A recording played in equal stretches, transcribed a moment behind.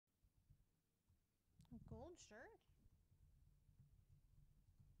gold shirt?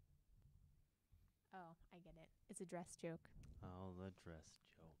 Oh, I get it. It's a dress joke. Oh, the dress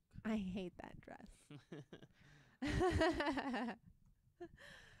joke. I hate that dress.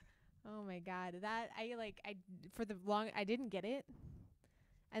 Oh my god, that I didn't get it,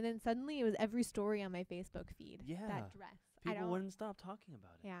 and then suddenly it was every story on my Facebook feed. Yeah. That dress. People wouldn't stop talking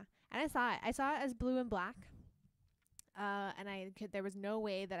about it. Yeah, and I saw it. I saw it as blue and black. And there was no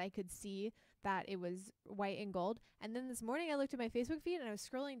way that I could see that it was white and gold. And then this morning I looked at my Facebook feed and I was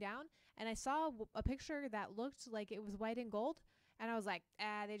scrolling down and I saw a picture that looked like it was white and gold. And I was like,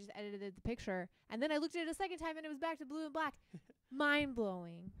 they just edited the picture. And then I looked at it a second time and it was back to blue and black. Mind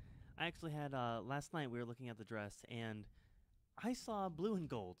blowing. I actually had, last night we were looking at the dress and I saw blue and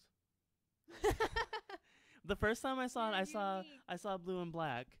gold. The first time I saw it, I saw blue and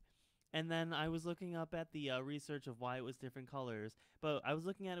black. And then I was looking up at the research of why it was different colors. But I was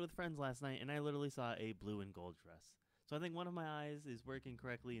looking at it with friends last night, and I literally saw a blue and gold dress. So I think one of my eyes is working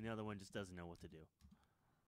correctly, and the other one just doesn't know what to do.